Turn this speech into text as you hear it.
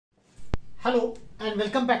Hello and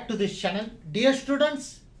welcome back to this channel. Dear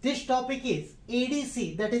students, this topic is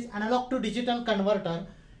ADC, that is analog to digital converter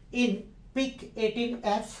in Pic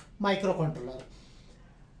 18F microcontroller.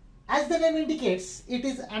 As the name indicates, it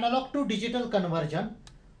is analog to digital conversion.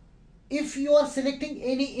 If you are selecting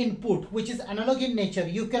any input which is analog in nature,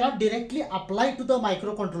 you cannot directly apply to the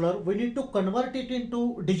microcontroller. We need to convert it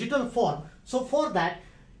into digital form. So for that,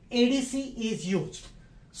 ADC is used.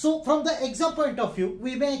 So from the exam point of view,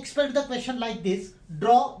 we may expect the question like this: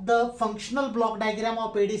 draw the functional block diagram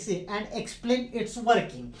of ADC and explain its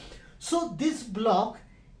working. So this block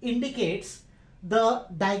indicates the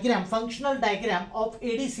diagram, functional diagram of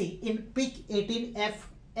ADC in Pic 18F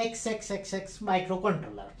XXXX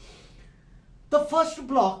microcontroller. The first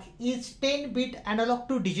block is 10-bit analog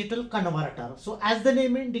to digital converter. So as the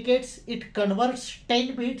name indicates, it converts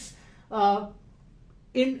 10 bits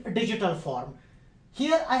in digital form.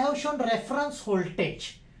 Here I have shown reference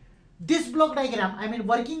voltage. This block diagram,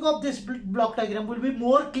 working of this block diagram will be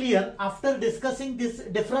more clear after discussing these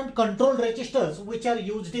different control registers which are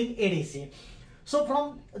used in ADC. So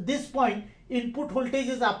from this point, input voltage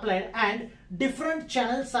is applied and different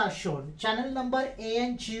channels are shown. Channel number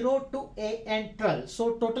AN0 to AN12.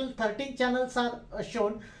 So total 13 channels are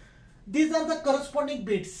shown. These are the corresponding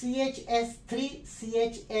bits CHS3,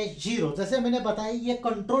 CHS0. जैसे मैंने बताया, ये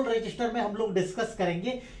control register में हम लोग discuss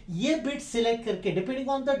करेंगे. ये bit select करके depending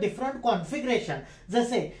on the different configuration,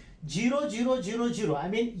 जैसे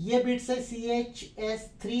 0000, ये बिट्स है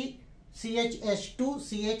CHS3, CHS2,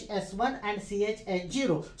 CHS1 and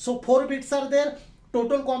CHS0. So 4 bits are there.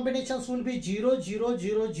 Total combinations will be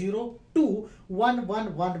 000002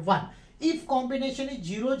 1111. If combination is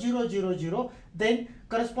 0000, then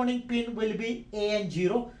corresponding pin will be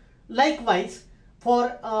AN0. Likewise,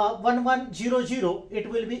 for 1100, it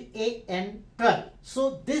will be AN12.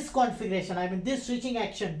 So this configuration, this switching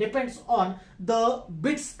action depends on the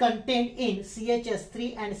bits contained in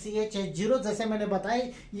CHS3 and CHS0. जैसे मैंने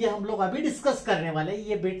बताया, ये हम लोग अभी discuss करने वाले हैं,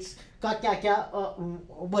 ये बिट्स का क्या क्या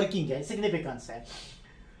वर्किंग है, सिग्निफिकेंस है.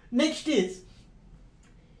 Next is,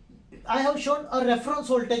 I have shown a reference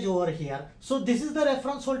voltage over here. So this is the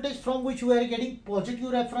reference voltage from which we are getting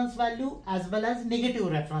positive reference value as well as negative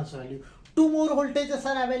reference value. Two more voltages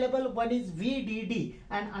are available. One is VDD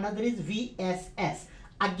and another is VSS.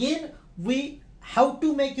 Again, we have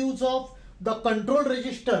to make use of the control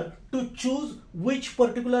register to choose which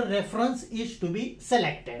particular reference is to be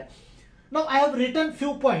selected. Now I have written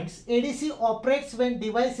few points. ADC operates when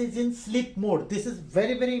device is in sleep mode. This is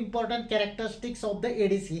very important characteristics of the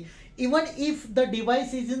ADC. Even if the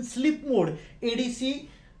device is in sleep mode, ADC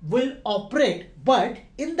will operate, but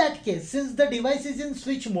in that case, since the device is in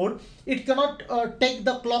switch mode, it cannot take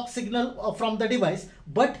the clock signal from the device,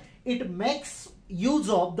 but it makes use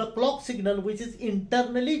of the clock signal which is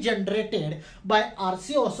internally generated by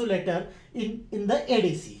RC oscillator in the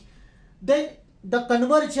ADC. Then the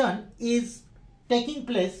conversion is taking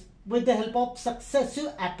place with the help of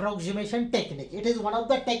successive approximation technique. It is one of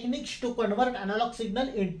the techniques to convert analog signal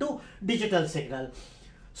into digital signal.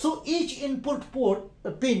 So each input port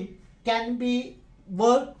pin can be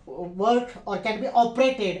worked or can be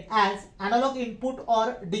operated as analog input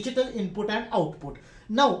or digital input and output.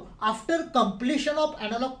 Now after completion of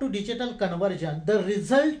analog to digital conversion, the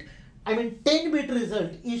result, 10-bit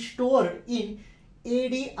result is stored in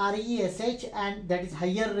ADRESH, and that is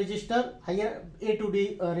higher register, higher A to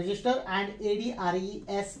D register, and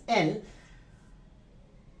ADRESL.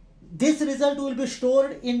 This result will be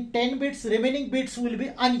stored in 10 bits, remaining bits will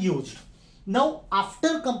be unused. Now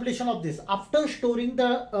after completion of this, after storing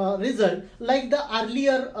the result, like the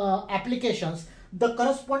earlier applications, the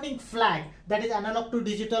corresponding flag, that is analog to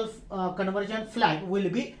digital conversion flag,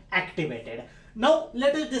 will be activated. Now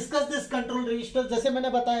let us discuss this control register. जैसे मैंने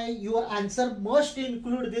बताया, your answer must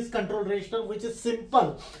include this control register, which is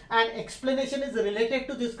simple, and explanation is related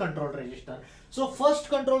to this control register. So first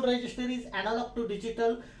control register is analog to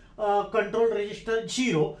digital control register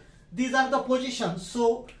 0. These are the positions.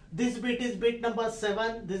 So this bit is bit number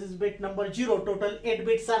 7, this is bit number 0. Total 8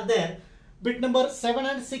 bits are there. Bit number 7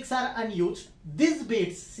 and 6 are unused. These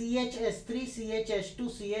bits CHS3,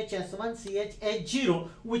 CHS2, CHS1, CHS0,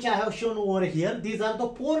 which I have shown over here, these are the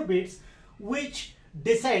 4 bits which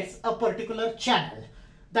decides a particular channel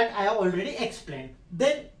that I have already explained.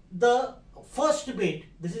 Then the first bit,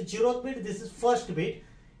 this is 0th bit, this is first bit.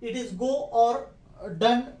 It is go or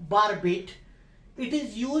done bar bit. It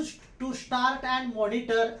is used to start and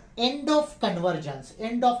monitor end of convergence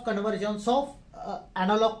of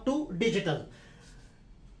analog to digital.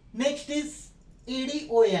 Next is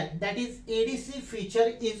ADON, that is ADC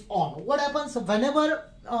feature is on. What happens whenever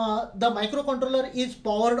the microcontroller is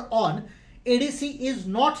powered on, ADC is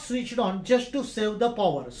not switched on just to save the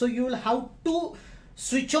power. So you will have to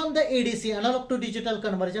switch on the ADC analog to digital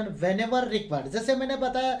conversion whenever required. जैसे मैंने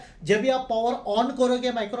बताया जब भी आप power on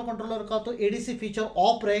करोगे micro controller का तो ADC feature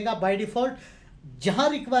of रहेगा बाय डिफॉल्ट. जहां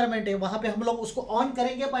रिक्वायरमेंट है वहां पे हम लोग उसको ऑन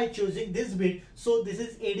करेंगे by choosing this bit. So this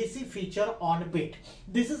is ADC feature on bit.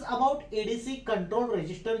 This is about ADC control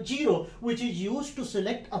register 0 which is used to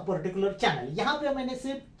select a particular channel. यहां पे मैंने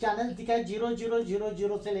सिर्फ चैनल दिखाया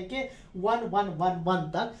 0000 से लेके 1111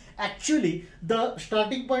 तक. Actually the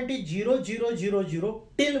starting point is 0000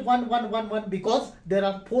 till 1111 because there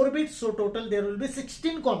are 4 bits, so total there will be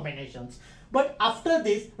 16 combinations. But after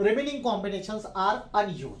this, remaining combinations are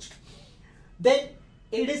unused. Then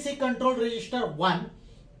ADC control register 1.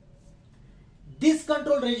 This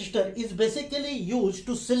control register is basically used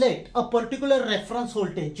to select a particular reference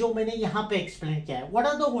voltage जो मैंने यहाँ पे explain किया है. What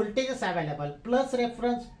are the voltages available? Plus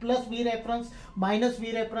reference, plus V reference, minus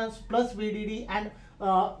V reference, plus VDD and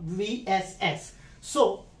VSS. So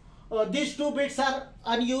these 2 bits are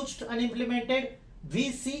unused, unimplemented.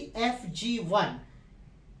 VCFG1.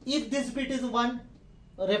 If this bit is 1,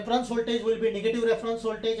 reference voltage will be negative reference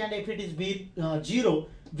voltage, and if it is 0,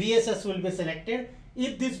 VSS will be selected.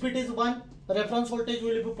 If this bit is 1, reference voltage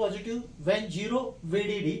will be positive. When 0,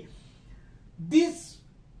 VDD. These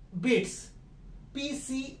bits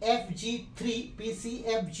PCFG3,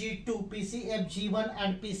 PCFG2, PCFG1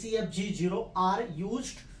 and PCFG0 are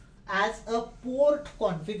used as a port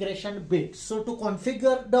configuration bit. So to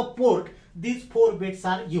configure the port, these 4 bits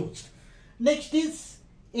are used. Next is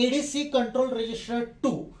ADC control register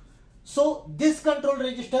 2. So this control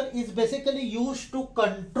register is basically used to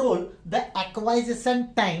control the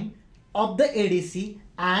acquisition time of the ADC,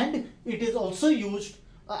 and it is also used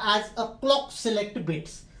as a clock select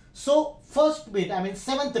bits. So first bit, I mean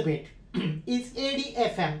 7th bit is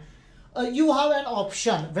ADFM. You have an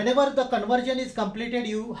option whenever the conversion is completed.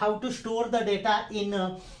 You have to store the data in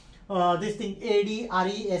this thing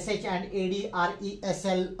ADRESH and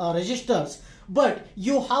ADRESL registers, but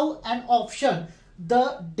you have an option.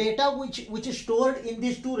 The data which is stored in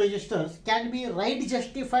these 2 registers can be right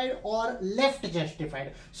justified or left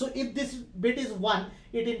justified. So if this bit is 1,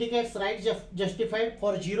 it indicates right justified.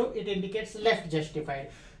 For 0, it indicates left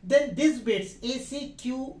justified. Then these bits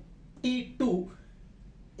ACQT2,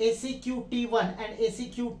 ACQT1 and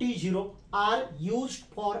ACQT0 are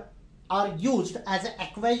used as an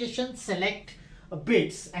acquisition select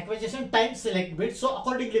bits, acquisition time select bits. So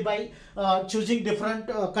accordingly, by choosing different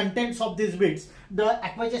contents of these bits, the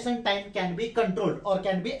acquisition time can be controlled or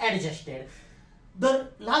can be adjusted. The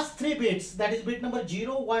last 3 bits, that is bit number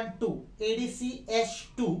 012,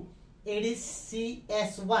 ADCS2,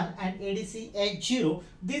 ADCS1 and ADCS0,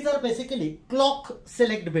 these are basically clock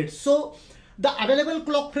select bits. So the available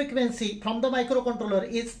clock frequency from the microcontroller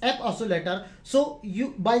is F oscillator. So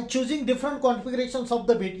you, by choosing different configurations of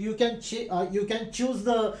the bit, you can choose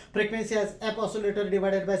the frequency as F oscillator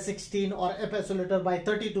divided by 16, or F oscillator by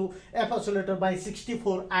 32, F oscillator by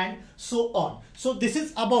 64, and so on. So this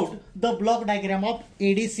is about the block diagram of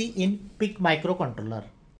ADC in Pic microcontroller.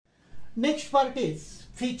 Next part is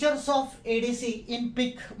features of ADC in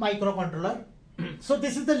Pic microcontroller. So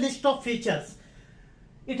this is the list of features.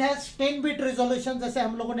 It has 10-bit resolution, जैसे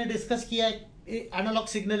हम लोगों ने discuss किया है. Analog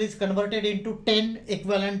signal is converted into 10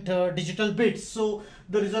 equivalent digital bits. So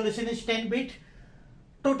the resolution is 10-bit.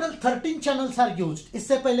 Total 13 channels are used.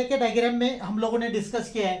 इससे पहले के diagram में हम लोगों ने डिस्कस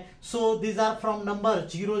किया है. So these are from number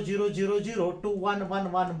 0000 to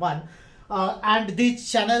 1111. And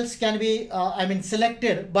these channels can be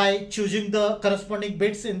selected by choosing the corresponding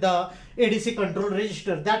bits in the ADC control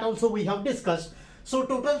register. That also we have discussed. So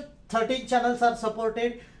total 13 channels are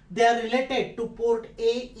supported. They are related to port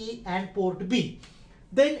A, E and port B.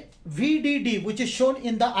 Then VDD, which is shown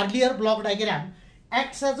in the earlier block diagram,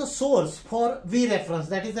 acts as a source for V reference,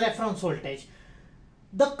 that is reference voltage.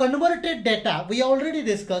 The converted data we already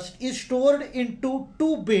discussed is stored into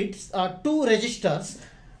 2 bits, 2 registers,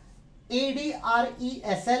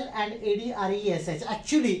 ADRESL and ADRESH.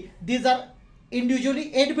 Actually, these are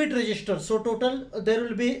individually 8-bit registers. So total there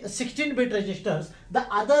will be 16-bit registers. The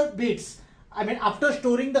other bits, after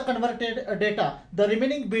storing the converted data, the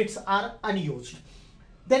remaining bits are unused.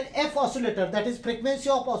 Then F oscillator, that is frequency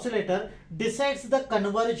of oscillator, decides the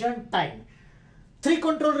conversion time. 3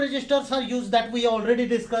 control registers are used that we already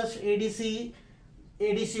discussed: ADCON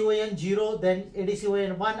 0, then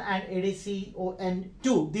ADCON 1 and ADCON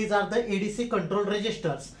 2. These are the ADC control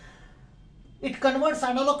registers. It converts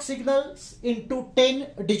analog signals into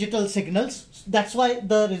 10 digital signals. That's why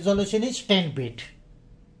the resolution is 10-bit.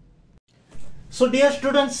 So dear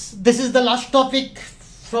students, this is the last topic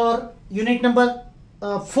for unit number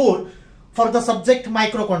 4. for the subject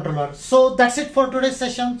microcontroller. So that's it for today's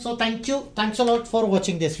session. So thank you. Thanks a lot for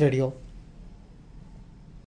watching this video.